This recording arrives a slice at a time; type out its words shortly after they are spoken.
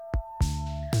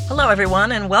Hello,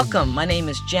 everyone, and welcome. My name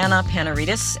is Jana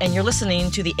Panaritis, and you're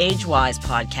listening to the Age Wise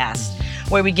podcast,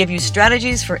 where we give you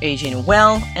strategies for aging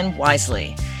well and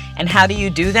wisely. And how do you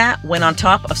do that when on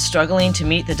top of struggling to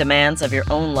meet the demands of your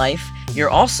own life, you're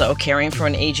also caring for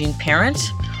an aging parent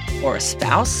or a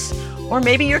spouse, or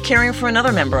maybe you're caring for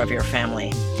another member of your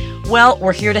family? Well,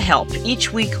 we're here to help.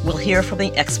 Each week, we'll hear from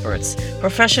the experts,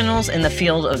 professionals in the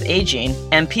field of aging,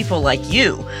 and people like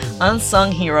you,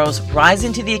 unsung heroes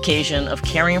rising to the occasion of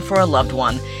caring for a loved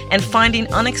one and finding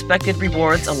unexpected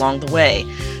rewards along the way.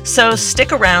 So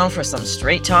stick around for some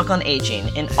straight talk on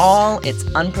aging in all its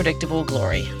unpredictable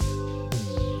glory.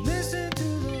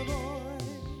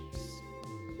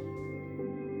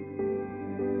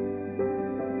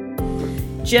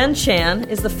 Jen Chan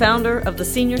is the founder of the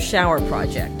Senior Shower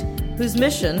Project, whose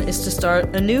mission is to start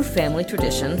a new family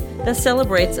tradition that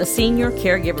celebrates a senior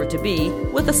caregiver-to-be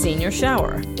with a senior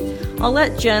shower. I'll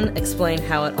let Jen explain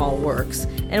how it all works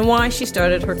and why she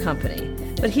started her company.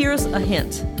 But here's a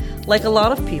hint. Like a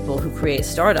lot of people who create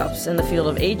startups in the field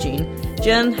of aging,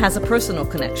 Jen has a personal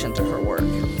connection to her work.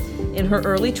 In her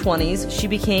early 20s, she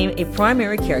became a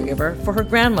primary caregiver for her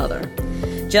grandmother.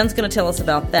 Jen's going to tell us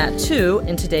about that, too,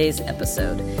 in today's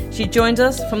episode. She joins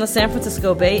us from the San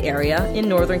Francisco Bay Area in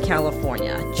Northern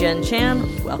California. Jen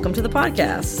Chan, welcome to the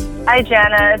podcast. Hi,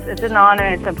 Jana. It's an honor.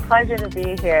 It's a pleasure to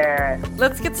be here.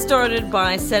 Let's get started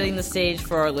by setting the stage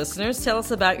for our listeners. Tell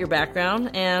us about your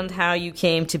background and how you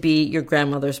came to be your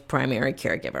grandmother's primary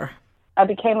caregiver. I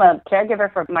became a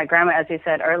caregiver for my grandma, as you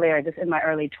said earlier, just in my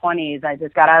early 20s. I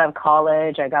just got out of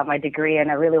college. I got my degree, and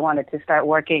I really wanted to start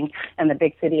working in the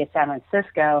big city of San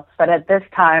Francisco. But at this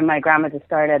time, my grandma just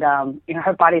started,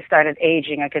 her body started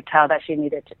aging. I could tell that she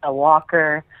needed a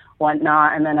walker,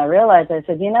 whatnot. And then I realized, I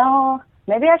said,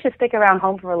 maybe I should stick around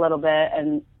home for a little bit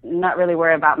and not really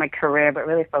worry about my career, but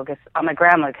really focus on my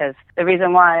grandma, because the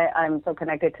reason why I'm so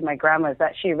connected to my grandma is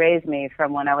that she raised me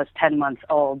from when I was 10 months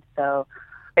old. So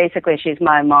basically, she's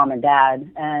my mom and dad.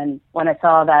 And when I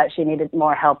saw that she needed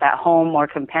more help at home, more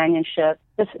companionship,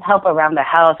 just help around the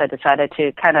house, I decided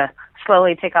to kind of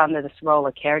slowly take on this role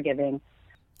of caregiving.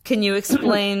 Can you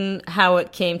explain how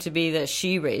it came to be that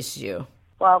she raised you?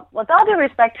 Well, with all due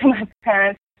respect to my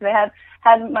parents, they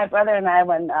had my brother and I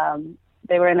when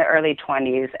they were in their early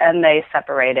 20s, and they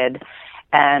separated,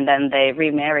 and then they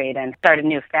remarried and started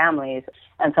new families.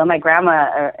 And so my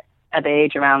grandma, at the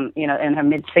age around, in her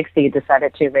mid-60s,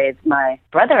 decided to raise my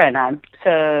brother and I.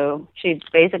 So she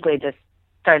basically just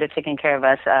started taking care of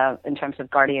us in terms of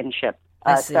guardianship.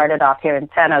 Started off here in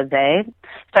San Jose.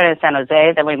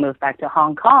 Then we moved back to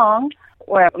Hong Kong,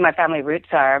 where my family roots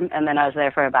are, and then I was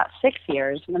there for about 6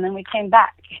 years, and then we came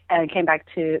back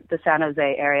to the San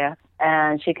Jose area,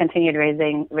 and she continued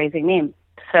raising me.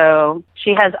 So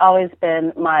she has always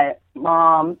been my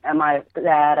mom and my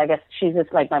dad. I guess she's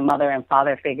just like my mother and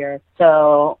father figure.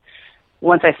 So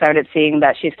once I started seeing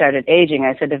that she started aging,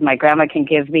 I said, if my grandma can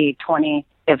give me 20,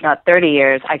 if not 30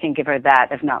 years, I can give her that,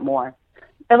 if not more.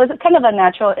 It was kind of a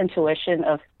natural intuition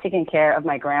of taking care of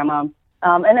my grandma.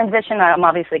 And in addition, I'm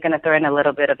obviously going to throw in a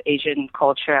little bit of Asian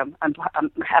culture. I'm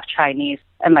half Chinese,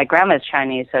 and my grandma is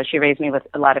Chinese, so she raised me with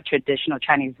a lot of traditional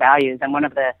Chinese values. And one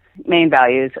of the main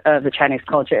values of the Chinese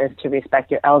culture is to respect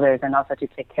your elders and also to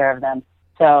take care of them.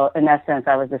 So in essence,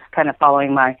 I was just kind of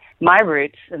following my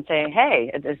roots and saying, hey,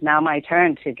 it is now my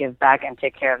turn to give back and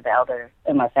take care of the elders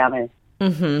in my family.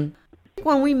 Mm-hmm.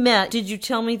 When we met, did you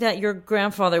tell me that your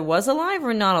grandfather was alive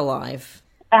or not alive?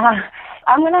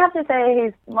 I'm going to have to say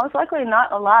he's most likely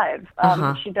not alive.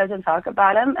 She doesn't talk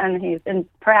about him, and he's in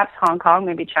perhaps Hong Kong,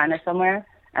 maybe China somewhere,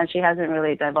 and she hasn't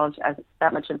really divulged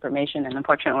that much information. And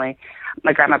unfortunately,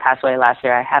 my grandma passed away last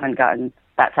year. I haven't gotten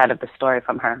that side of the story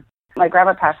from her. My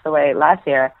grandma passed away last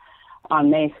year on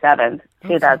May 7th,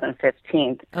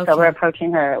 2015. Okay. So we're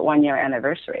approaching her 1-year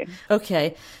anniversary.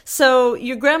 Okay. So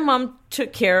your grandmom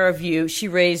took care of you. She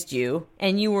raised you,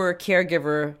 and you were a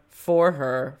caregiver for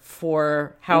her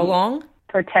for how long?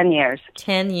 For 10 years.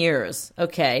 10 years.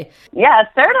 Okay. Yeah, a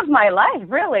third of my life,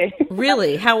 really.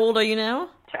 Really? How old are you now?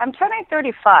 I'm turning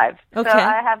 35. Okay. So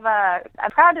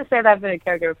I'm proud to say that I've been a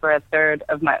caregiver for a third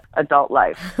of my adult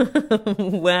life.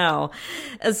 Wow.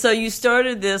 And so you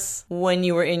started this when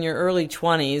you were in your early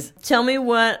 20s. Tell me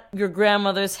what your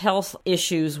grandmother's health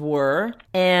issues were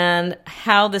and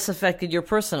how this affected your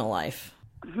personal life.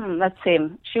 Let's see.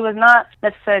 She was not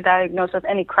necessarily diagnosed with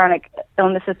any chronic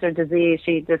illnesses or disease.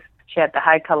 She had the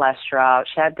high cholesterol.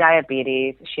 She had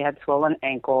diabetes. She had swollen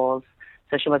ankles.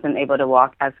 So she wasn't able to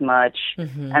walk as much.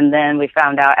 Mm-hmm. And then we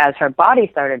found out as her body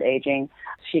started aging,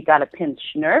 she got a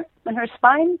pinched nerve in her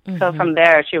spine. Mm-hmm. So from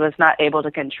there, she was not able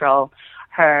to control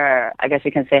her, I guess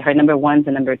you can say, her number ones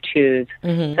and number twos.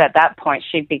 So at that point,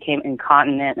 she became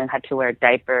incontinent and had to wear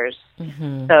diapers. So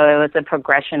it was a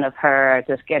progression of her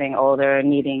just getting older,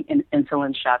 needing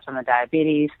insulin shots from the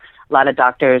diabetes, a lot of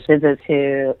doctors' visits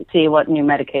to see what new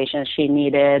medications she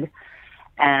needed.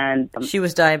 And she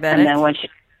was diabetic? And then when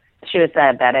she was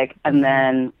diabetic. And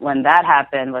then when that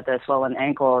happened with the swollen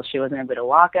ankle, she wasn't able to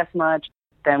walk as much.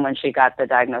 Then when she got the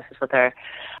diagnosis with her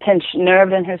pinched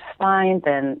nerve in her spine,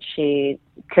 then she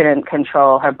couldn't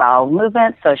control her bowel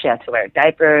movement, so she had to wear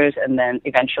diapers, and then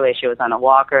eventually she was on a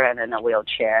walker and in a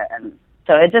wheelchair. And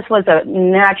so it just was a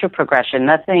natural progression.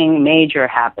 Nothing major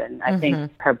happened. I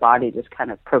think her body just kind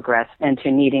of progressed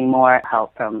into needing more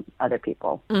help from other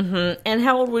people. And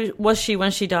how old was she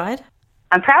when she died?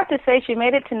 I'm proud to say she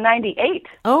made it to 98.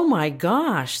 Oh, my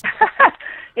gosh.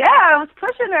 Yeah, I was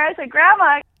pushing her. I said,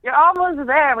 Grandma, you're almost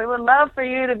there. We would love for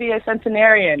you to be a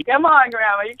centenarian. Come on,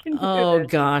 Grandma, you can do this. Oh,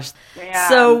 gosh. Yeah.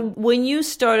 So when you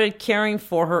started caring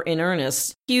for her in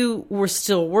earnest, you were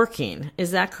still working.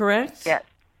 Is that correct? Yes.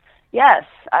 Yes.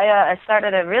 I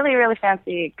started a really, really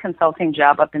fancy consulting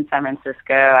job up in San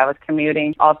Francisco. I was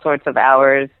commuting all sorts of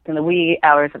hours in the wee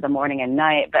hours of the morning and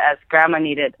night. But as Grandma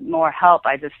needed more help,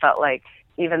 I just felt like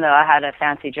even though I had a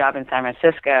fancy job in San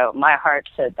Francisco, my heart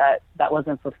said that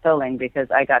wasn't fulfilling because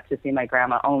I got to see my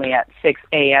grandma only at 6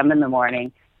 a.m. in the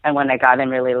morning and when I got in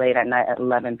really late at night at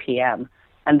 11 p.m.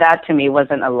 And that to me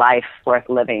wasn't a life worth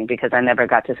living because I never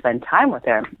got to spend time with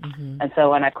her. And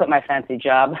so when I quit my fancy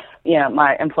job,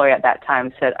 my employer at that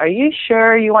time said, "Are you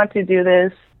sure you want to do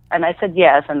this?" And I said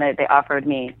yes, and they offered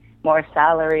me more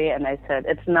salary, and I said,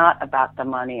 it's not about the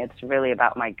money, it's really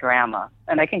about my grandma.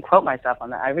 And I can quote myself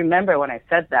on that. I remember when I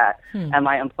said that, and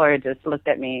my employer just looked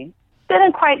at me,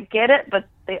 didn't quite get it, but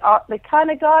they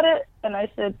kind of got it, and I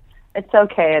said, it's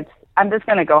okay, I'm just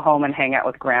going to go home and hang out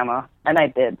with Grandma, and I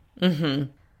did.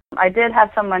 I did have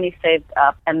some money saved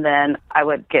up, and then I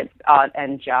would get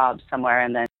odd-end jobs somewhere,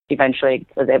 and then eventually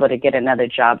was able to get another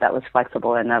job that was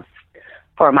flexible enough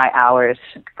for my hours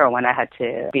for when I had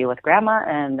to be with Grandma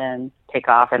and then take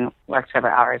off and work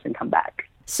several hours and come back.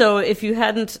 So if you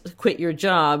hadn't quit your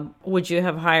job, would you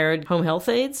have hired home health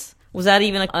aides? Was that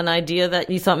even an idea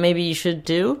that you thought maybe you should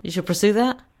do? You should pursue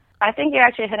that? I think you're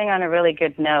actually hitting on a really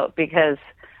good note because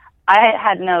I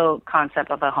had no concept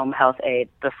of a home health aide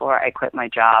before I quit my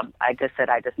job. I just said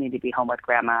I just need to be home with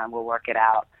Grandma and we'll work it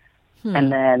out.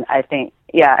 And then I think,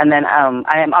 I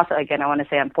am also, again, I want to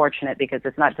say I'm fortunate because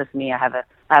it's not just me. I have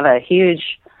a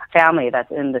huge family that's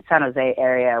in the San Jose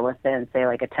area within, say,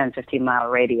 like a 10, 15-mile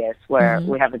radius where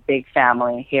we have a big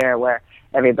family here where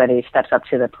everybody steps up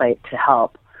to the plate to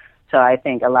help. So I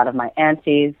think a lot of my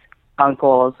aunties,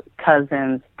 uncles,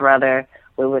 cousins, brother,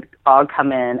 we would all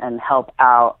come in and help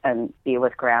out and be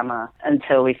with Grandma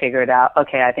until we figured out,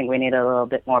 okay, I think we need a little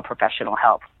bit more professional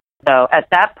help. So at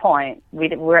that point, we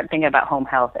weren't thinking about home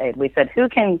health aid. We said, who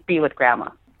can be with Grandma?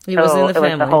 It was in the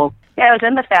family. It was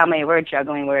in the family. We were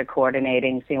juggling, we were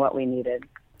coordinating, seeing what we needed.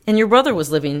 And your brother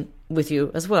was living with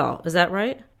you as well. Is that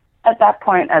right? At that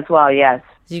point as well, yes.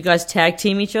 Did you guys tag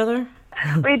team each other?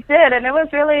 We did, and it was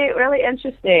really, really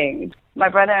interesting. My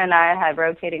brother and I had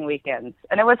rotating weekends,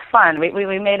 and it was fun. We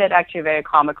made it actually very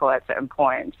comical at certain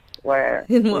points. Where,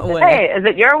 in what way? Hey, is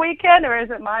it your weekend or is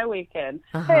it my weekend?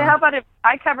 Hey, how about if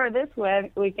I cover this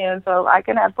weekend so I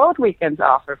can have both weekends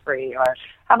off for free? Or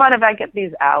how about if I get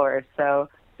these hours? So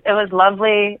it was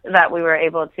lovely that we were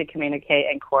able to communicate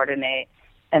and coordinate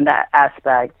in that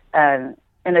aspect. And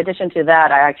in addition to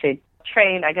that, I actually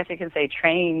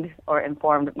trained or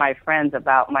informed my friends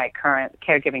about my current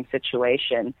caregiving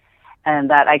situation and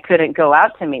that I couldn't go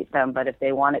out to meet them, but if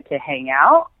they wanted to hang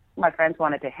out, my friends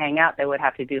wanted to hang out, they would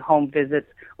have to do home visits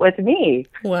with me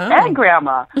and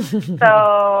Grandma.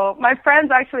 So my friends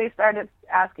actually started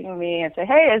asking me and say,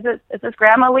 hey, is this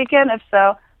Grandma weekend? If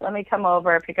so, let me come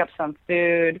over, pick up some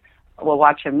food. We'll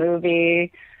watch a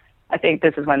movie. I think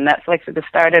this is when Netflix just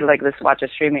started, like let's watch a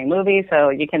streaming movie. So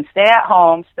you can stay at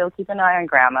home, still keep an eye on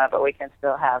Grandma, but we can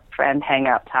still have friend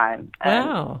hangout time.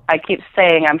 Wow. I keep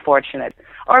saying I'm fortunate.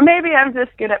 Or maybe I'm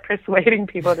just good at persuading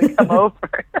people to come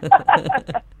over.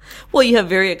 Well, you have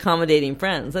very accommodating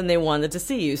friends, and they wanted to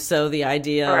see you. So the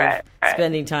idea of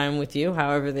spending time with you,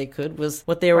 however they could, was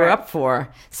what they were up for.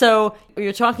 So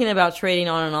you're talking about trading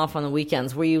on and off on the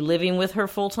weekends. Were you living with her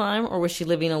full time, or was she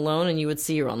living alone and you would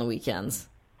see her on the weekends?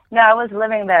 No, I was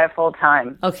living there full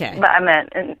time. Okay. But I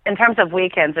meant in terms of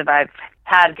weekends, if I've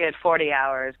had good 40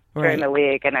 hours during the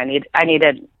week and I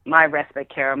needed my respite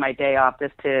care or my day off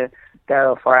just to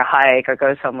go for a hike or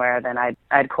go somewhere, then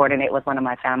I'd coordinate with one of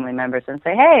my family members and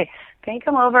say, hey, can you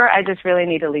come over? I just really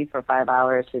need to leave for 5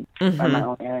 hours to run my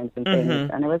own errands and things.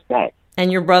 And it was great.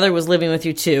 And your brother was living with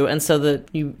you too, and so that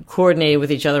you coordinated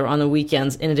with each other on the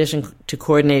weekends in addition to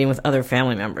coordinating with other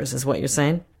family members, is what you're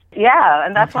saying? Yeah,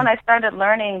 and that's when I started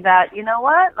learning that, you know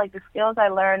what, like the skills I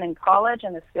learned in college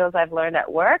and the skills I've learned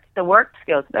at work, the work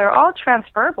skills, they're all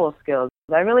transferable skills.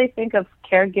 I really think of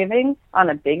caregiving on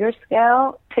a bigger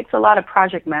scale takes a lot of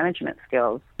project management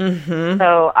skills. Mm-hmm.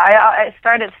 So I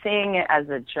started seeing it as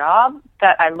a job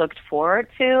that I looked forward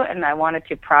to, and I wanted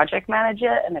to project manage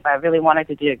it. And if I really wanted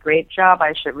to do a great job,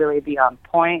 I should really be on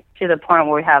point, to the point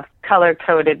where we have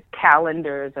color-coded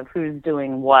calendars of who's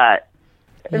doing what.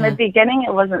 In the beginning,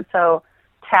 it wasn't so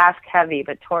task-heavy,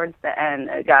 but towards the end,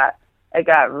 it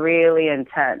got really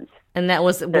intense. And that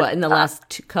was, what, in the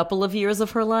last couple of years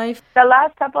of her life? The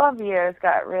last couple of years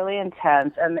got really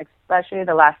intense, and especially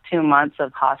the last 2 months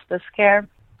of hospice care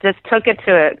just took it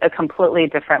to a completely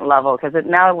different level, because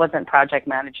now it wasn't project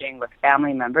managing with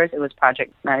family members. It was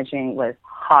project managing with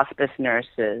hospice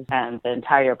nurses and the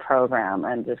entire program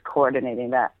and just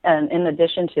coordinating that. And in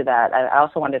addition to that, I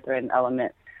also wanted to throw in an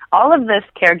element. All of this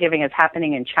caregiving is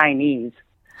happening in Chinese.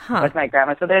 With my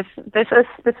grandma. So there's a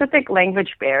specific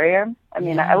language barrier. I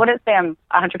mean, I wouldn't say I'm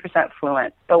 100%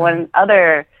 fluent, but when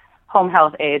other home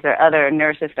health aides or other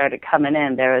nurses started coming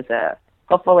in, there was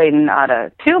hopefully not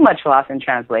too much loss in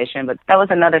translation, but that was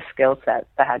another skill set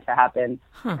that had to happen.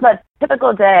 But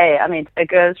typical day, I mean, it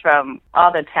goes from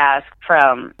all the tasks,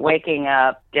 from waking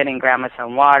up, getting grandma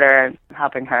some water,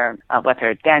 helping her with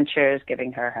her dentures,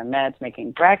 giving her her meds,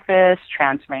 making breakfast,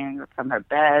 transferring her from her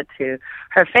bed to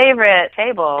her favorite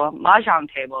table,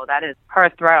 mahjong table. That is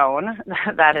her throne.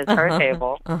 That is her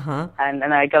table. And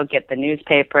then I go get the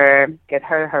newspaper, get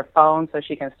her phone so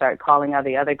she can start calling all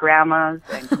the other grandmas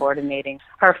and coordinating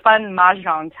her fun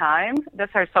mahjong time.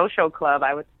 That's her social club,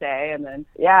 I would say. And then,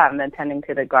 and then tending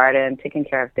to the garden, taking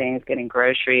care of things, getting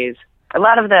groceries. A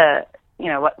lot of the,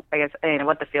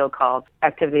 what the field calls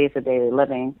activities of daily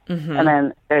living. And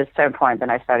then there's a certain point, then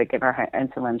I started giving her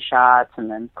insulin shots and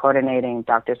then coordinating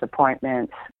doctor's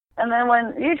appointments. And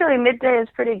then usually midday is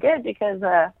pretty good, because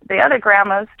the other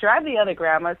grandmas drive the other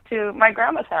grandmas to my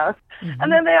grandma's house.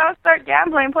 And then they all start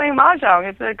gambling, playing mahjong.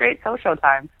 It's a great social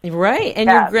time. Right. And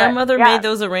your grandmother made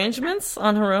those arrangements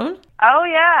on her own? Oh,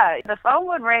 yeah. The phone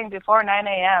would ring before 9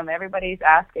 a.m. Everybody's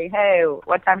asking, hey,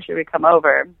 what time should we come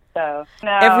over? So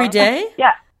every day?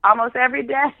 Yeah, almost every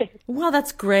day. Wow,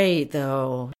 that's great,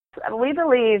 though. We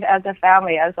believe as a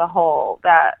family, as a whole,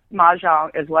 that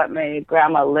mahjong is what made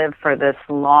Grandma live for this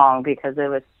long, because it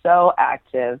was so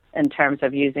active in terms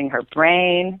of using her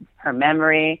brain, her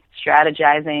memory,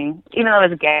 strategizing. Even though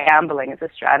it was gambling, it's a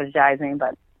strategizing.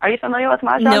 But are you familiar with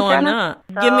mahjong? No, I'm not.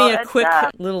 So give me a quick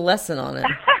little lesson on it.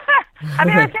 Have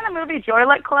you ever seen the movie Joy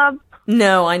Luck Club?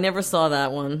 No, I never saw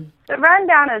that one. The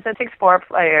rundown is it takes 4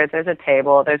 players. There's a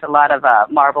table. There's a lot of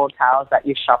marble tiles that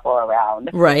you shuffle around.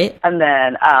 Right. And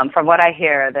then from what I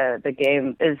hear, the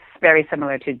game is very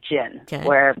similar to Jin,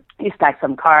 where you stack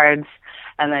some cards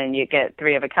and then you get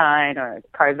 3 of a kind or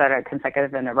cards that are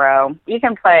consecutive in a row. You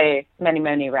can play many,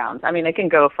 many rounds. I mean, it can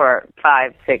go for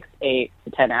 5, 6, 8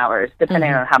 to 10 hours,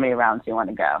 depending on how many rounds you want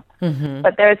to go.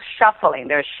 But there's shuffling.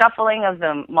 There's shuffling of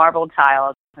the marble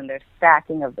tiles, and there's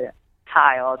stacking of the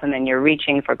tiles, and then you're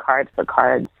reaching for cards.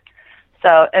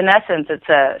 So in essence, it's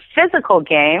a physical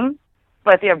game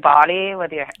with your body,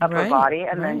 with your upper body,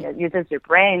 and then it uses your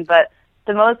brain. But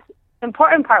the most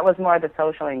important part was more the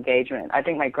social engagement. I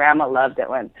think my grandma loved it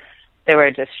when they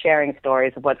were just sharing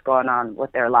stories of what's going on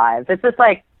with their lives. It's just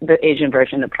like the Asian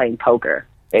version of playing poker,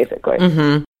 basically.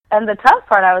 And the tough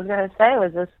part I was going to say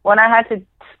was this, when I had to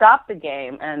stop the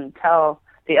game and tell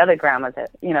the other grandmas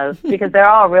that, because they're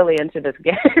all really into this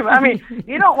game. I mean,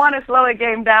 you don't want to slow a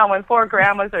game down when 4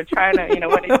 grandmas are trying to,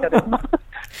 win each other's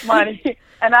money.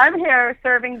 And I'm here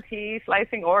serving tea,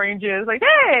 slicing oranges, like,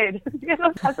 hey,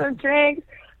 have some drinks.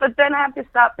 But then I have to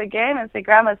stop the game and say,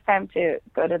 Grandma, it's time to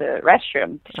go to the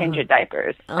restroom to change your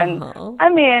diapers. And I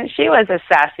mean, she was a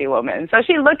sassy woman. So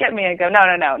she'd look at me and go,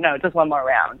 no, just one more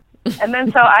round. And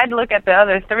then so I'd look at the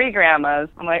other 3 grandmas.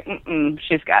 I'm like,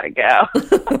 she's got to go.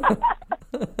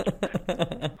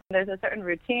 There's a certain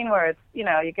routine where it's, you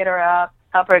get her up,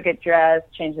 help her get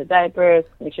dressed, change the diapers,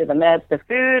 make sure the meds, the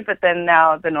food, but then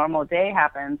now the normal day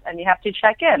happens and you have to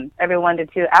check in every 1 to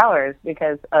 2 hours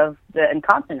because of the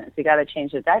incontinence. You got to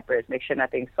change the diapers, make sure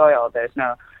nothing's soiled, there's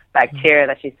no bacteria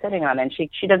that she's sitting on, and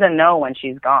she doesn't know when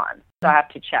she's gone. So I have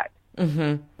to check.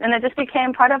 And it just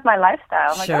became part of my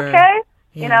lifestyle. I'm like, okay.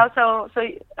 So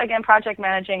again, project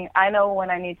managing, I know when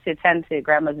I need to tend to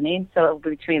grandma's needs. So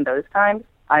between those times,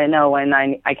 I know when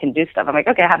I can do stuff. I'm like,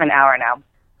 okay, I have an hour now.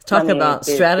 Talk about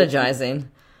strategizing.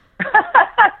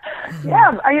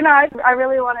 Yeah, I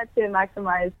really wanted to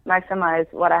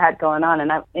maximize what I had going on,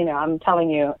 and I'm telling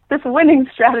you, this winning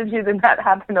strategy did not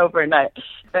happen overnight.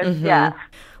 But yeah.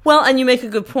 Well, and you make a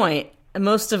good point.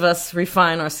 Most of us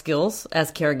refine our skills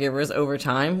as caregivers over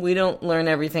time. We don't learn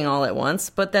everything all at once,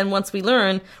 but then once we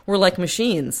learn, we're like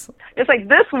machines. It's like,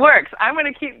 this works. I'm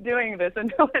going to keep doing this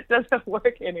until it doesn't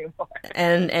work anymore.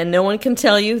 And no one can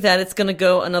tell you that it's going to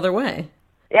go another way.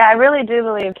 Yeah, I really do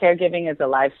believe caregiving is a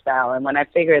lifestyle. And when I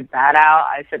figured that out,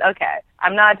 I said, okay,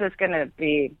 I'm not just going to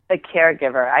be a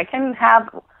caregiver. I can have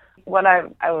what I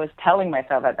was telling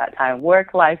myself at that time,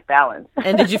 work-life balance.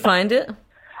 And did you find it?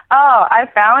 Oh, I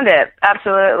found it.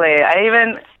 Absolutely. I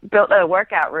even built a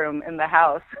workout room in the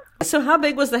house. So how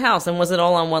big was the house, and was it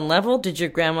all on one level? Did your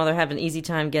grandmother have an easy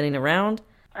time getting around?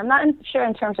 I'm not sure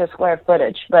in terms of square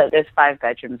footage, but there's 5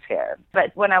 bedrooms here.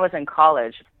 But when I was in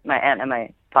college, my aunt and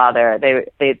my father,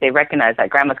 they recognized that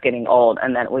grandma's getting old,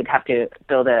 and then we'd have to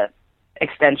build a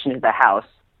extension to the house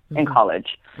in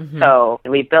college. So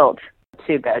we built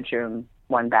 2-bedroom,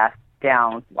 1-bath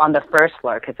down on the first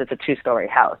floor because it's a 2-story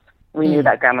house. We knew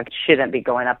that grandma shouldn't be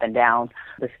going up and down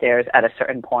the stairs at a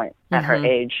certain point at her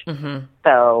age.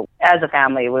 So as a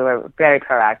family, we were very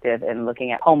proactive in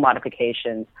looking at home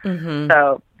modifications.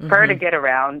 So for her to get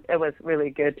around, it was really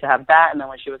good to have that. And then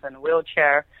when she was in a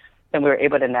wheelchair, then we were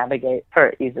able to navigate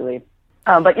her easily.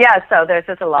 But yeah, so there's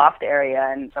just a loft area.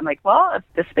 And I'm like, well, if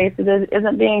this space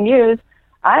isn't being used,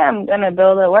 I am going to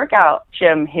build a workout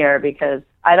gym here because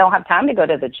I don't have time to go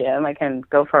to the gym. I can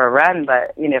go for a run,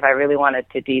 but if I really wanted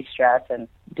to de-stress and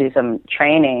do some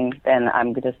training, then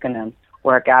I'm just going to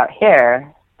work out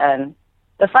here. And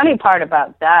the funny part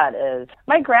about that is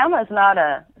my grandma's not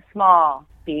a small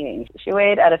being. She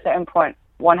weighed at a certain point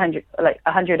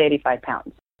 185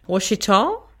 pounds. Was she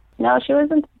tall? No, she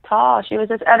wasn't tall. She was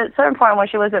just at a certain point when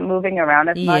she wasn't moving around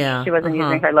as much. She wasn't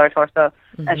using her lower torso,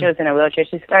 and she was in a wheelchair.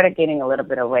 She started gaining a little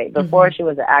bit of weight. Before, she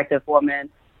was an active woman,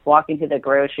 walking to the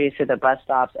groceries, to the bus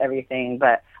stops, everything.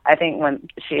 But I think when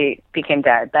she became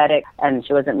diabetic and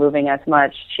she wasn't moving as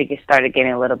much, she started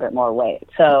gaining a little bit more weight.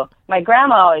 So my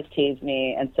grandma always teased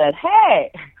me and said,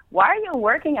 hey, why are you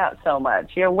working out so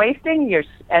much? You're wasting your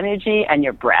energy and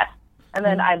your breath. And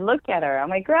then I look at her. I'm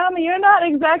like, Grandma, you're not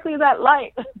exactly that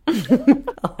light.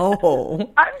 Oh.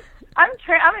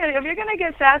 If you're going to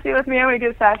get sassy with me, I'm going to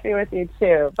get sassy with you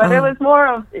too. But it was more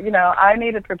of, I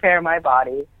need to prepare my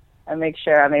body and make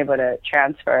sure I'm able to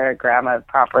transfer Grandma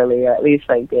properly, or at least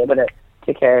be able to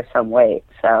take care of some weight.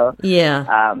 So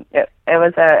yeah, it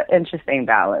was an interesting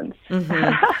balance.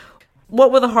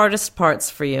 What were the hardest parts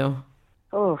for you?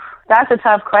 Ooh, that's a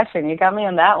tough question. You got me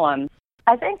on that one.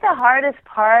 I think the hardest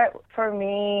part for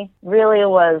me really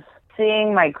was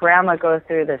seeing my grandma go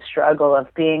through the struggle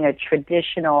of being a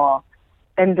traditional,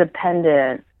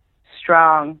 independent,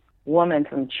 strong woman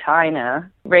from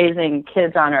China, raising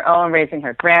kids on her own, raising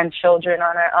her grandchildren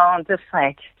on her own, just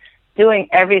doing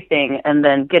everything, and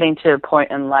then getting to a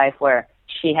point in life where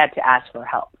she had to ask for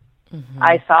help.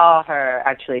 I saw her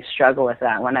actually struggle with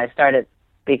that. When I started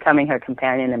becoming her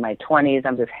companion in my 20s,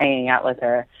 I'm just hanging out with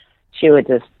her. She would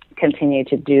just continue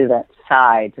to do that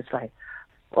side, just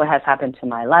what has happened to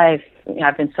my life?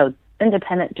 I've been so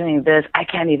independent doing this. I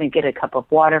can't even get a cup of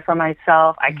water for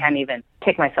myself. I can't even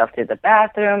take myself to the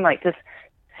bathroom. Just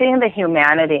seeing the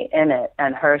humanity in it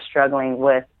and her struggling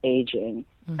with aging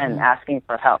and asking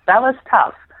for help. That was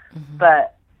tough.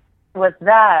 But with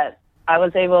that, I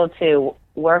was able to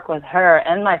work with her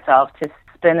and myself to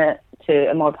spin it to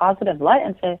a more positive light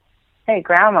and say, hey,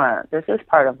 Grandma, this is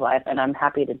part of life, and I'm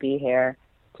happy to be here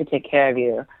to take care of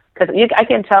you. Because I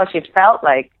can tell she felt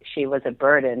like she was a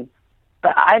burden,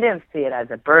 but I didn't see it as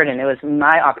a burden. It was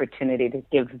my opportunity to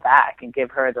give back and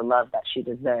give her the love that she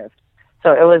deserved.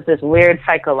 So it was this weird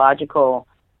psychological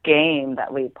game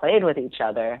that we played with each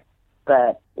other.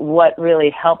 But what really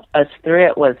helped us through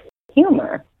it was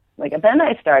humor. Then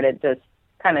I started just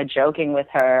kind of joking with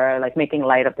her, making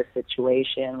light of the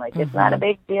situation. It's not a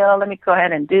big deal. Let me go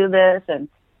ahead and do this. And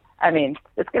I mean,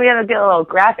 it's going to get a little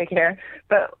graphic here,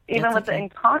 but even with the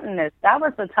incontinence, that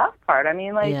was the tough part. I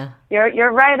mean,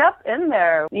 you're right up in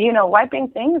there, wiping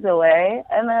things away.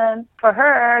 And then for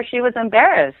her, she was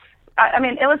embarrassed. I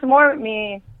mean, it was more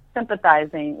me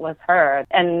sympathizing with her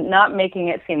and not making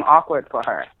it seem awkward for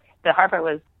her. The hard part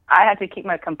was I had to keep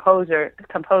my composure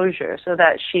so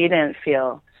that she didn't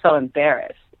feel so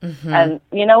embarrassed. And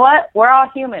you know what? We're all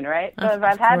human, right? So if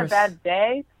I've had a bad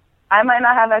day, I might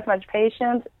not have as much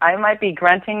patience. I might be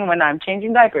grunting when I'm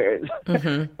changing diapers.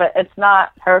 But it's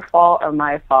not her fault or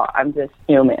my fault. I'm just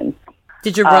human.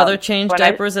 Did your brother change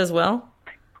diapers as well?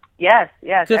 Yes,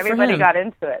 yes. Good Everybody for him. got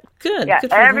into it. Good. Yeah, Good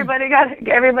for him.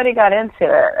 everybody got into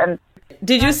it. And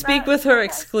did you speak with her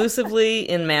exclusively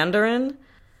in Mandarin?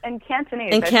 in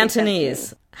Cantonese. In I speak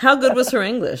Cantonese. How good was her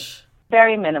English?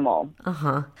 Very minimal.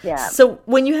 Uh-huh. Yeah. So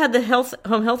when you had the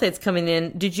home health aides coming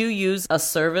in, did you use a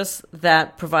service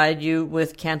that provided you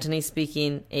with Cantonese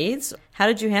speaking aides? How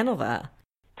did you handle that?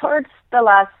 Towards the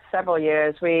last several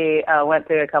years, we went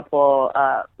through a couple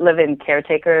live-in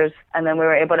caretakers, and then we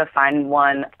were able to find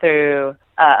one through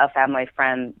a family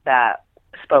friend that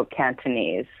spoke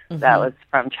Cantonese. That was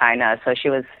from China, so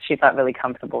she felt really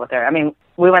comfortable with her. I mean,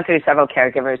 we went through several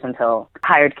hired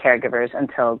caregivers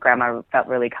until Grandma felt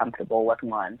really comfortable with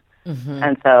one.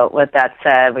 And so with that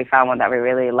said, we found one that we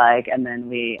really like, and then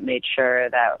we made sure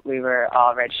that we were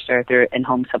all registered through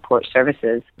in-home support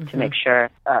services to make sure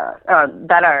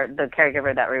the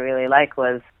caregiver that we really like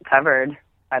was covered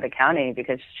by the county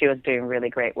because she was doing really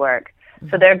great work.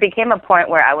 So there became a point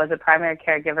where I was a primary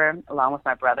caregiver along with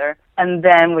my brother, and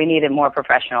then we needed more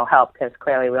professional help because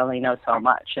clearly we only know so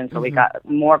much, and so we got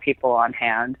more people on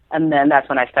hand. And then that's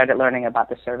when I started learning about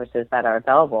the services that are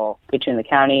available between the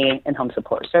county and home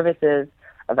support services,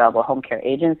 available home care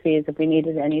agencies if we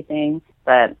needed anything.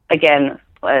 But again,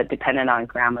 dependent on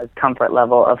Grandma's comfort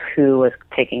level of who was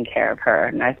taking care of her.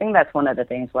 And I think that's one of the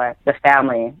things why the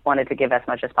family wanted to give as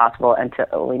much as possible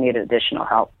until we needed additional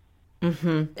help.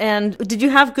 And did you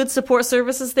have good support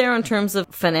services there in terms of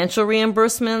financial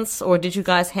reimbursements, or did you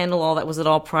guys handle all that? Was it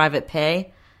all private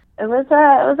pay? It was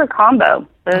a combo.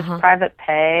 There's private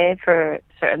pay for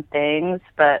certain things,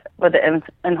 but with the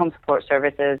in-home support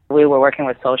services, we were working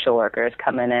with social workers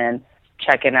coming in,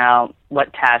 checking out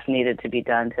what tasks needed to be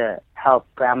done to help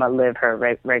Grandma live her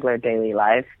regular daily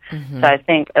life. So I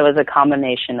think it was a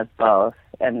combination of both,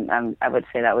 and I would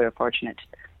say that we were fortunate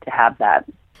to have that.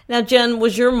 Now, Jen,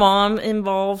 was your mom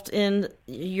involved in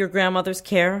your grandmother's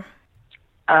care?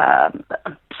 I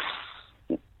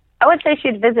would say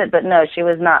she'd visit, but no, she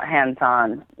was not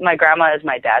hands-on. My grandma is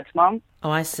my dad's mom. Oh,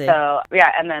 I see. So,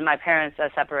 yeah, and then my parents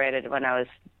separated when I was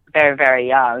very, very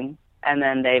young, and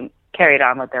then they carried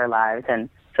on with their lives and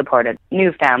supported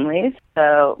new families.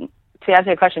 So to answer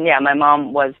your question, yeah, my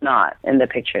mom was not in the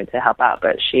picture to help out,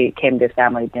 but she came to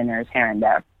family dinners here and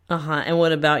there. And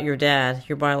what about your dad,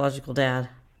 your biological dad?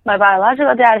 My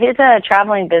biological dad, he's a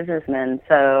traveling businessman,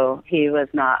 so he was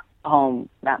not home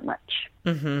that much.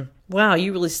 Wow,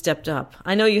 you really stepped up.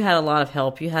 I know you had a lot of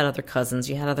help. You had other cousins,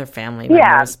 you had other family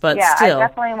members, but still. I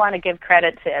definitely want to give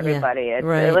credit to everybody. It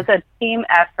was a team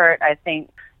effort. I think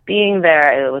being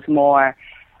there, it was more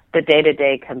the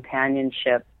day-to-day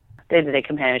companionship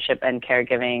and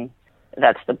caregiving.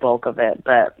 That's the bulk of it,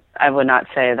 but I would not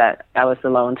say that I was the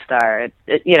lone star.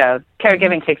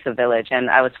 Caregiving takes a village, and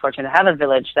I was fortunate to have a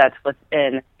village that's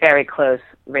within very close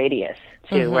radius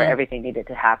to where everything needed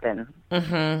to happen.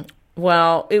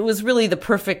 Well, it was really the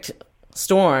perfect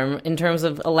storm in terms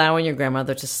of allowing your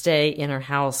grandmother to stay in her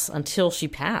house until she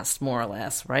passed, more or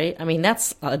less, right? I mean,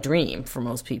 that's a dream for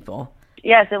most people.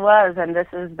 Yes, it was, and this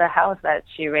is the house that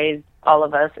she raised all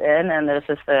of us in, and this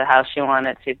is the house she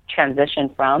wanted to transition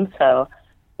from, so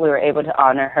we were able to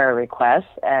honor her request,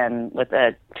 and with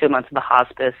the 2 months of the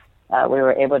hospice, we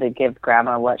were able to give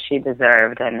Grandma what she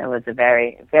deserved, and it was a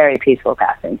very, very peaceful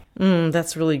passing.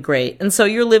 That's really great. And so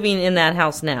you're living in that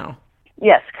house now?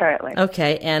 Yes, currently.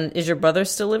 Okay, and is your brother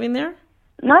still living there?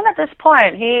 Not at this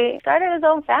point. He started his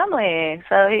own family,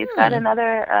 so he's got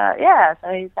another, so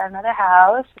he's got another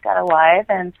house, got a wife,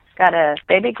 and got a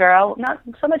baby girl. Not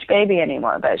so much baby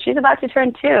anymore, but she's about to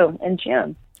turn 2 in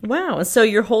June. Wow, and so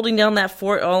you're holding down that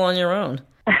fort all on your own?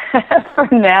 For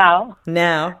now.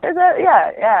 Now?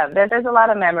 There's a lot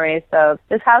of memories, so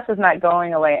this house is not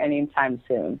going away anytime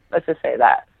soon. Let's just say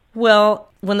that. Well,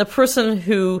 when the person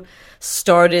who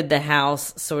started the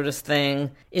house sort of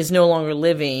thing is no longer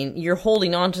living, you're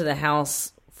holding on to the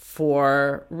house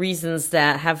for reasons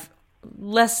that have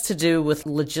less to do with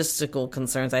logistical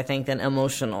concerns, I think, than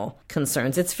emotional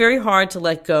concerns. It's very hard to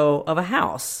let go of a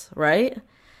house, right?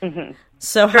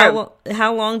 So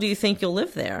how long do you think you'll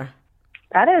live there?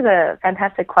 That is a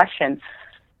fantastic question.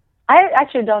 I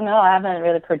actually don't know. I haven't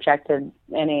really projected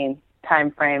any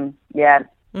time frame yet.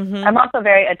 I'm also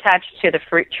very attached to the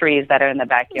fruit trees that are in the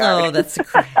backyard. Oh, that's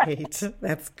great.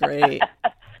 That's great.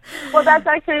 Well, that's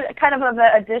actually kind of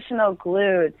the additional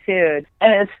glue, too.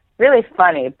 And it's really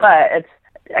funny, but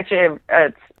it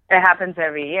happens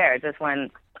every year. Just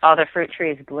when all the fruit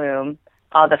trees bloom,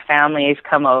 all the families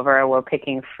come over, we're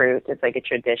picking fruit. It's like a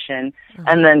tradition.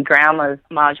 And then Grandma's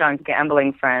mahjong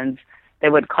gambling friends They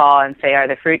would call and say, are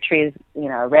the fruit trees,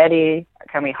 ready?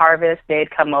 Can we harvest? They'd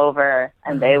come over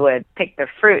and they would pick the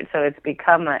fruit. So it's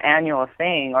become an annual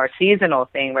thing or seasonal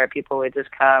thing where people would just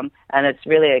come, and it's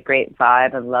really a great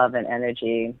vibe of love and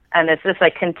energy. And it's just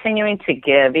like continuing to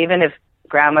give, even if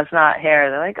grandma's not here.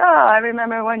 They're like, oh, I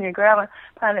remember when your grandma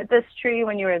planted this tree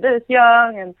when you were this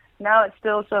young, and now it's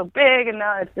still so big, and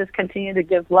now it's just continue to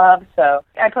give love. So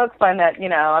I poke fun that,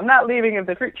 I'm not leaving if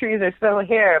the fruit trees are still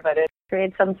here, but it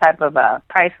creates some type of a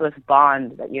priceless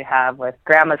bond that you have with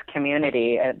grandma's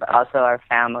community and also our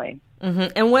family.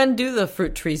 Mm-hmm. And when do the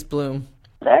fruit trees bloom?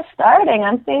 They're starting.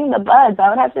 I'm seeing the buds. I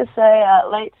would have to say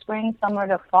late spring, summer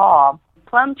to fall.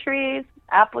 Plum trees,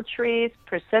 apple trees,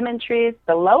 persimmon trees.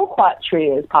 The loquat tree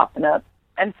is popping up.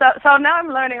 And so now I'm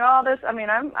learning all this. I mean,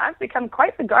 I've become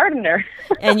quite the gardener.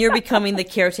 And you're becoming the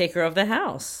caretaker of the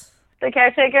house. The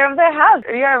caretaker of the house.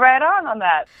 You're right on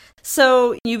that.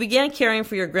 So you began caring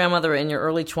for your grandmother in your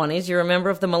early 20s. You're a member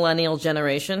of the millennial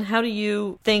generation. How do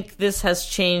you think this has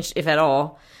changed, if at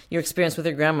all, your experience with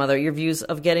your grandmother, your views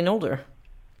of getting older?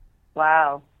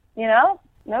 Wow.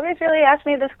 Nobody's really asked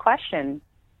me this question.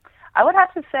 I would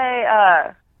have to say,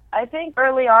 I think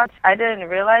early on, I didn't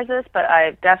realize this, but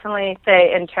I definitely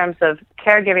say in terms of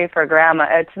caregiving for grandma,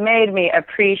 it's made me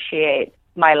appreciate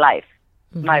my life,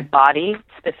 my body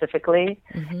specifically,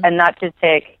 and not to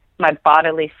take my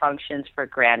bodily functions for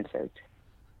granted,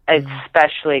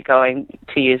 especially going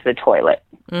to use the toilet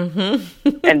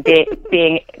and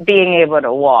being able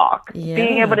to walk,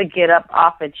 being able to get up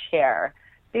off a chair.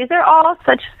 These are all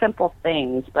such simple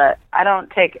things, but I don't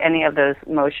take any of those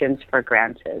motions for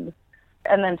granted.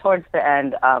 And then towards the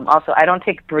end, also, I don't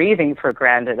take breathing for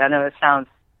granted. I know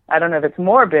I don't know if it's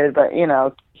morbid, but,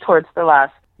 towards the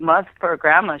last month for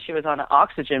grandma, she was on an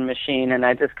oxygen machine, and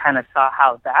I just kind of saw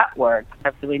how that worked.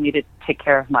 I really needed to take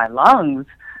care of my lungs.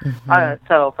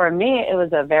 So for me, it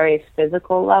was a very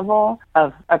physical level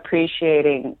of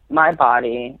appreciating my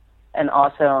body and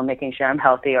also making sure I'm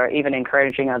healthy, or even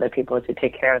encouraging other people to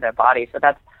take care of their body. So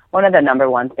that's one of the number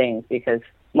one things, because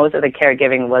most of the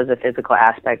caregiving was a physical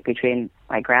aspect between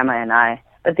my grandma and I.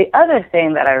 But the other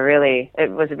thing that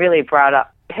it was really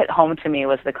hit home to me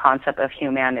was the concept of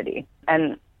humanity.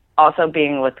 And also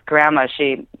being with grandma,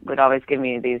 she would always give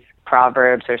me these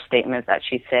proverbs or statements that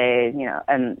she'd say,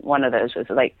 and one of those was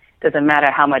like, doesn't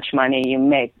matter how much money you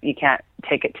make, you can't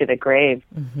take it to the grave.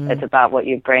 It's about what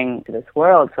you bring to this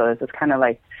world. So it's just kind of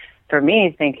like, for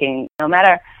me, thinking, no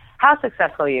matter how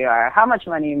successful you are, how much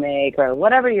money you make, or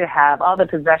whatever you have, all the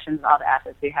possessions, all the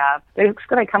assets you have, there's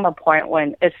going to come a point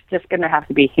when it's just going to have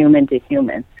to be human to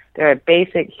human. There are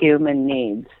basic human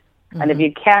needs. And if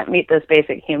you can't meet those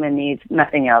basic human needs,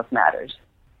 nothing else matters.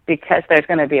 Because there's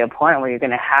going to be a point where you're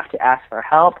going to have to ask for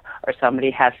help, or somebody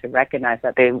has to recognize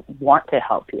that they want to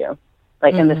help you.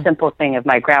 Like in the simple thing of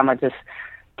my grandma just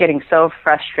getting so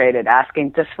frustrated,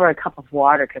 asking just for a cup of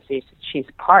water because she's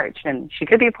parched. And she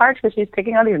could be parched because she's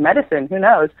taking all these medicine, who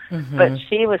knows. But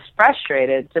she was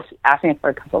frustrated just asking for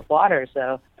a cup of water.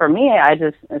 So for me, I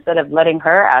just, instead of letting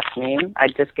her ask me,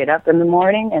 I'd just get up in the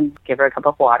morning and give her a cup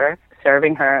of water,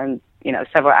 serving her and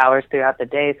several hours throughout the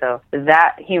day. So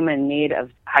that human need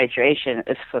of hydration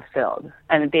is fulfilled.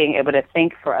 And being able to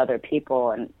think for other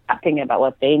people and thinking about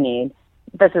what they need,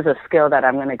 this is a skill that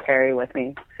I'm going to carry with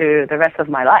me through the rest of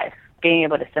my life. Being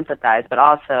able to sympathize, but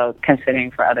also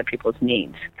considering for other people's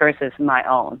needs versus my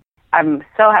own. I'm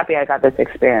so happy I got this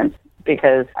experience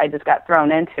because I just got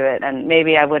thrown into it, and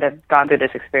maybe I would have gone through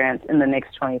this experience in the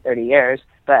next 20, 30 years.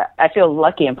 But I feel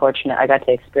lucky and fortunate I got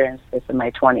to experience this in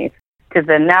my 20s. Because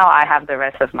then now I have the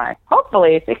rest of my,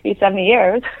 hopefully, 60, 70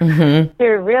 years to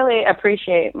really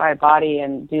appreciate my body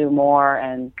and do more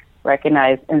and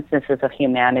recognize instances of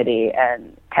humanity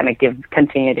and kind of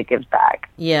continue to give back.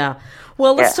 Yeah.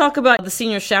 Well, let's talk about the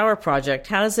Senior Shower Project.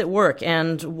 How does it work,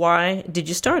 and why did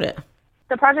you start it?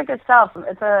 The project itself,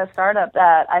 it's a startup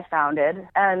that I founded,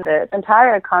 and the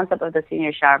entire concept of the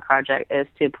Senior Shower Project is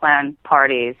to plan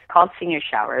parties called Senior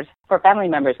Showers for family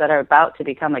members that are about to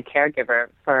become a caregiver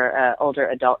for an older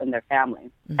adult in their family.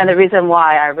 And the reason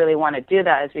why I really want to do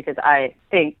that is because I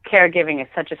think caregiving is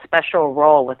such a special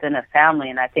role within a family,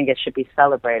 and I think it should be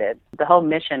celebrated. The whole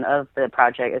mission of the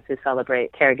project is to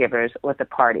celebrate caregivers with a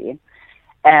party.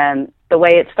 And the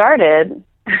way it started...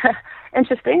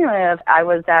 Interestingly enough, I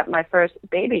was at my first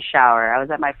baby shower. I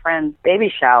was at my friend's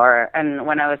baby shower, and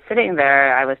when I was sitting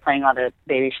there, I was playing all the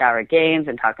baby shower games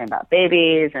and talking about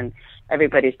babies, and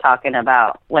everybody's talking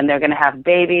about when they're going to have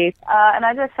babies. And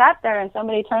I just sat there and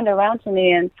somebody turned around to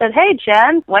me and said, "Hey,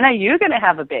 Jen, when are you going to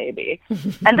have a baby?"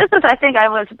 And this was, I think I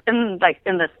was in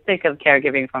the thick of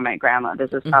caregiving for my grandma.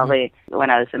 This was probably when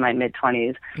I was in my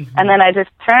mid-20s. And then I just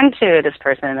turned to this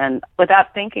person and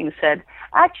without thinking said,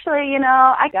 "Actually,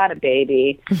 I got a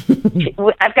baby.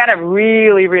 I've got a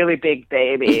really, really big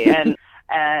baby. And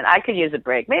I could use a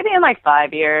break, maybe in like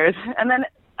 5 years." And then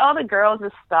all the girls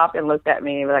just stopped and looked at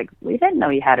me like, "We didn't know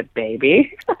you had a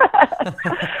baby."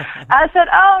 I said,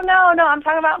 "Oh, no, I'm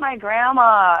talking about my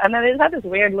grandma." And then they just had this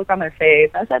weird look on their face.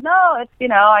 I said, "No, it's,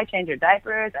 I change her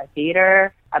diapers, I feed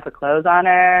her, I put clothes on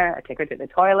her, I take her to the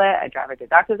toilet, I drive her to the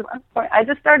doctor's appointment." I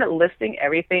just started listing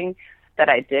everything that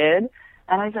I did.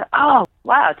 And I said, "Oh,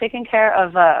 wow, taking care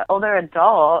of an older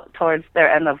adult towards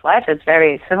their end of life is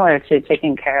very similar to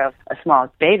taking care of a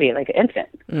small baby, like an infant,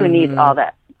 who needs all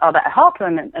that help."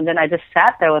 And then I just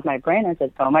sat there with my brain and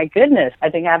said, "Oh my goodness, I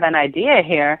think I have an idea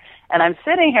here." And I'm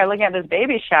sitting here looking at this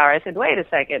baby shower. I said, "Wait a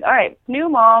second. All right, new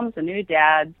moms and new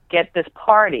dads get this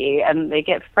party and they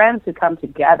get friends who come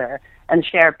together and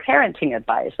share parenting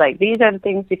advice. Like, these are the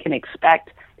things you can expect.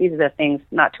 These are the things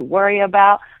not to worry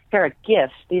about. Here are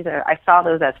gifts. I saw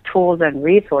those as tools and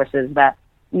resources that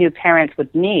new parents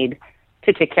would need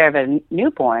to take care of a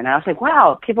newborn." And I was like,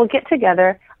 wow, people get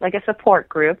together like a support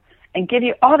group and give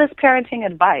you all this parenting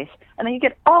advice. And then you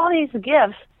get all these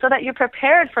gifts so that you're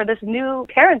prepared for this new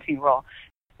parenting role.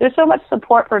 There's so much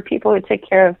support for people who take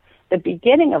care of the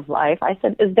beginning of life. I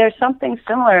said, is there something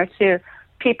similar to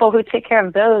people who take care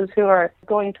of those who are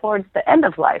going towards the end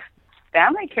of life?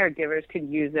 Family caregivers could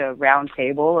use a round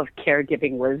table of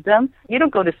caregiving wisdom. You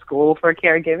don't go to school for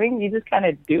caregiving. You just kind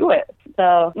of do it.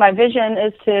 So my vision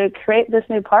is to create this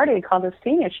new party called the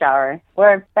Senior Shower,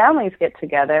 where families get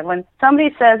together. When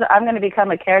somebody says, "I'm going to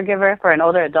become a caregiver for an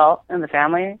older adult in the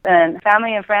family," then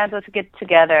family and friends let's get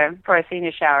together for a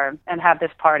senior shower and have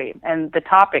this party. And the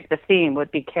topic, the theme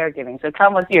would be caregiving. So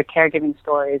come with your caregiving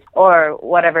stories or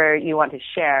whatever you want to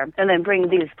share, and then bring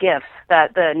these gifts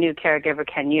that the new caregiver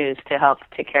can use to help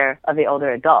take care of the older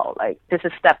adult. Like, this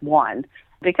is step one,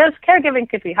 because caregiving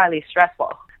could be highly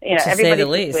stressful.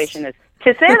 Everybody's situation is,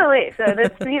 to say the least. So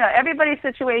this, everybody's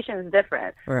situation is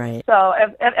different. Right. So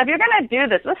if you're going to do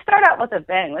this, let's start out with a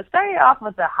bang. Let's start you off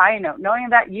with a high note, knowing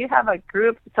that you have a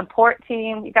group support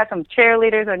team, you got some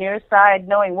cheerleaders on your side,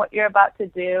 knowing what you're about to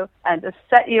do, and to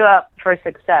set you up for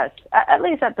success, at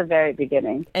least at the very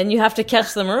beginning. And you have to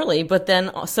catch them early, but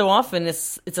then so often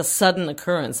it's a sudden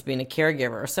occurrence being a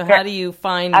caregiver. So how do you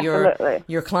find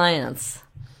your clients?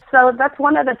 So that's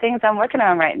one of the things I'm working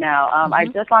on right now. I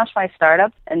just launched my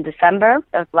startup in December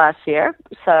of last year.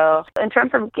 So in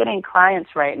terms of getting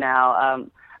clients right now,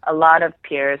 a lot of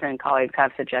peers and colleagues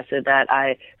have suggested that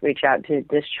I reach out to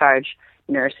discharge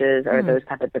nurses or those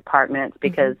type of departments,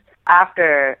 because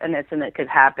after an incident could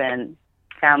happen,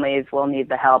 families will need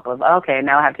the help of, okay,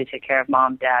 now I have to take care of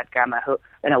mom, dad, grandma,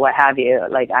 what have you.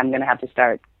 Like, I'm going to have to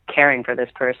start caring for this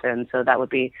person. So that would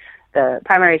be the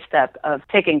primary step of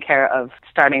taking care of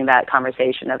starting that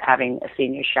conversation of having a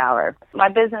senior shower. My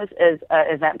business is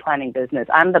an event planning business.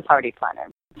 I'm the party planner.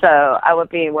 So I would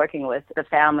be working with the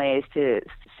families to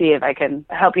see if I can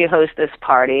help you host this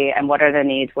party and what are the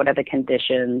needs, what are the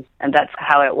conditions, and that's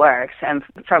how it works. And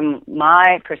from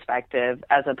my perspective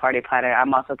as a party planner,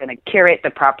 I'm also going to curate the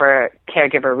proper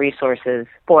caregiver resources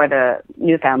for the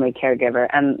new family caregiver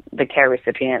and the care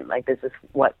recipient. Like, this is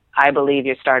what I believe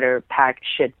your starter pack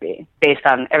should be, based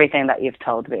on everything that you've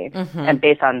told me and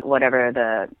based on whatever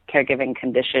the caregiving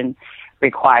condition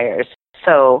requires.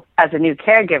 So as a new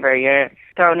caregiver, you're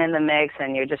thrown in the mix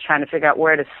and you're just trying to figure out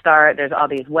where to start. There's all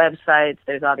these websites,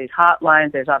 there's all these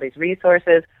hotlines, there's all these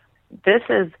resources. This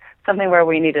is something where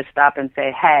we need to stop and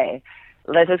say, hey,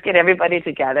 let's just get everybody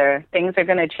together. Things are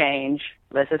going to change.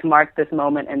 Let's just mark this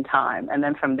moment in time. And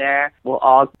then from there, we'll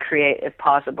all create, if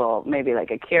possible, maybe like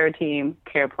a care team,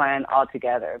 care plan all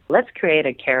together. Let's create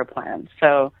a care plan.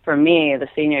 So for me, the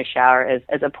senior shower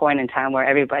is a point in time where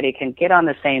everybody can get on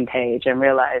the same page and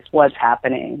realize what's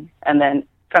happening. And then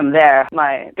from there,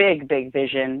 my big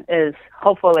vision is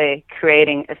hopefully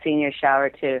creating a senior shower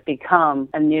to become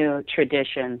a new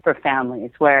tradition for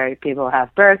families, where people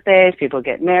have birthdays, people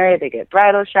get married, they get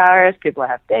bridal showers, people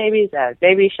have babies, they have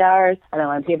baby showers. And then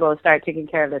when people start taking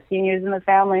care of the seniors in the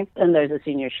family, then there's a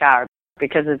senior shower,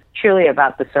 because it's truly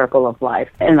about the circle of life,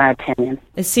 in my opinion.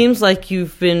 It seems like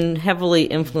you've been heavily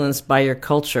influenced by your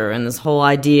culture and this whole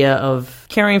idea of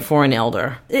caring for an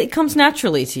elder. It comes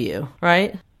naturally to you,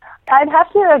 right? I'd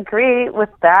have to agree with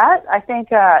that. I think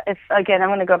if I'm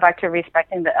going to go back to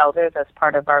respecting the elders as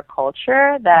part of our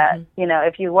culture, that,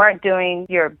 if you weren't doing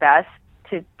your best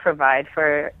to provide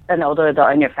for an older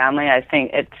adult in your family, I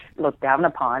think it's looked down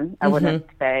upon. I wouldn't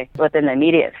say within the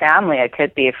immediate family. It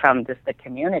could be from just the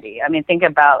community. I mean, think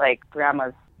about like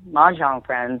grandma's mahjong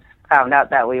friends found out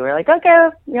that we were like, okay,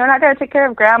 you're not going to take care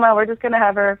of grandma. We're just going to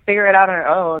have her figure it out on her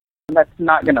own. That's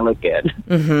not going to look good.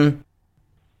 Mm-hmm.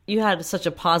 You had such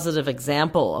a positive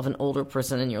example of an older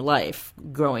person in your life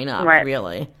growing up,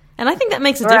 really. And I think that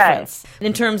makes a difference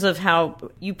in terms of how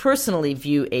you personally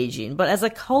view aging. But as a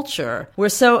culture, we're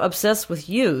so obsessed with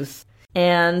youth.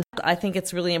 And I think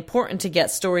it's really important to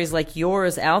get stories like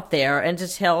yours out there and to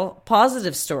tell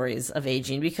positive stories of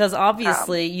aging, because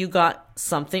obviously you got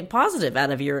something positive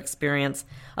out of your experience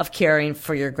of caring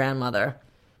for your grandmother.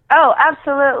 Oh,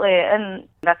 absolutely. And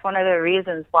that's one of the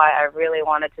reasons why I really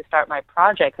wanted to start my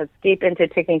project, because deep into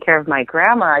taking care of my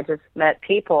grandma, I just met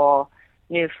people,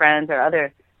 new friends or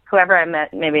other, whoever I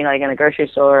met, maybe like in a grocery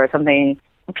store or something,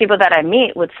 people that I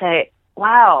meet would say,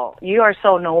 wow, you are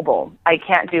so noble. I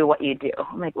can't do what you do.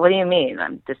 I'm like, what do you mean?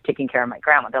 I'm just taking care of my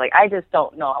grandma. They're like, I just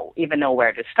don't even know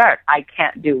where to start. I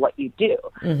can't do what you do.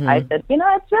 Mm-hmm. I said,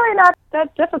 it's really not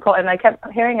that difficult. And I kept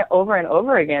hearing it over and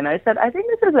over again. I said, I think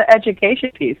this is an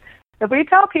education piece. If we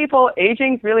tell people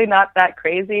aging's really not that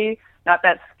crazy, not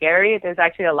that scary, there's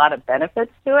actually a lot of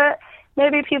benefits to it,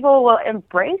 maybe people will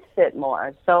embrace it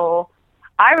more. So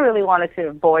I really wanted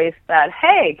to voice that,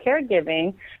 hey,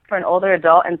 caregiving for an older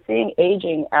adult and seeing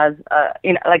aging as,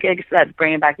 like I said,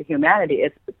 bringing back to humanity,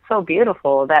 it's so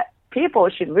beautiful that people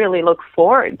should really look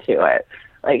forward to it.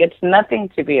 Like, it's nothing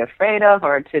to be afraid of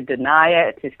or to deny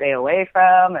it, to stay away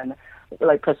from and,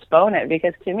 like, postpone it.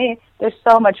 Because to me, there's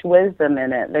so much wisdom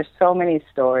in it. There's so many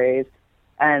stories.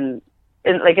 And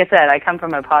like I said, I come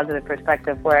from a positive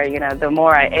perspective where, the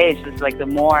more I age, it's like the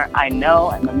more I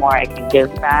know and the more I can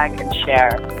give back and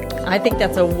share. I think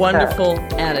that's a wonderful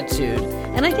attitude.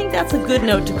 And I think that's a good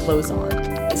note to close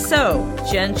on. So,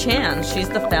 Jen Chan, she's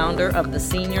the founder of the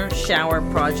Senior Shower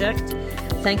Project.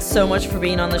 Thanks so much for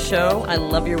being on the show. I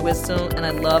love your wisdom and I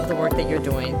love the work that you're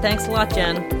doing. Thanks a lot,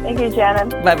 Jen. Thank you, Jana.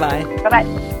 Bye-bye.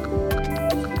 Bye-bye.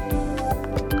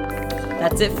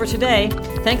 That's it for today.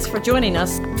 Thanks for joining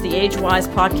us. The Age Wise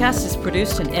podcast is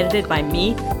produced and edited by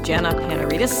me, Jana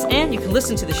Panaritis, and you can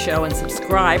listen to the show and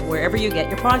subscribe wherever you get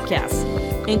your podcasts,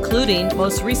 including,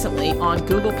 most recently, on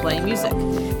Google Play Music.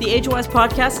 The Age Wise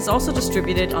podcast is also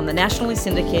distributed on the nationally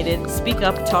syndicated Speak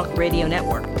Up Talk Radio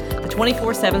Network, the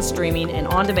 24/7 streaming and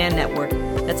on-demand network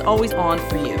that's always on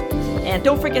for you. And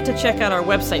don't forget to check out our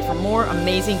website for more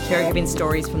amazing caregiving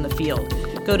stories from the field.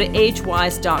 Go to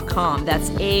agewise.com,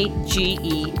 that's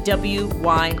AGEWYZ,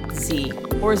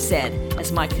 or Z,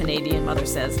 as my Canadian mother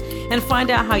says, and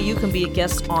find out how you can be a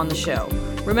guest on the show.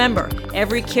 Remember,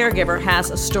 every caregiver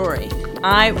has a story.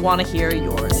 I want to hear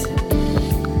yours.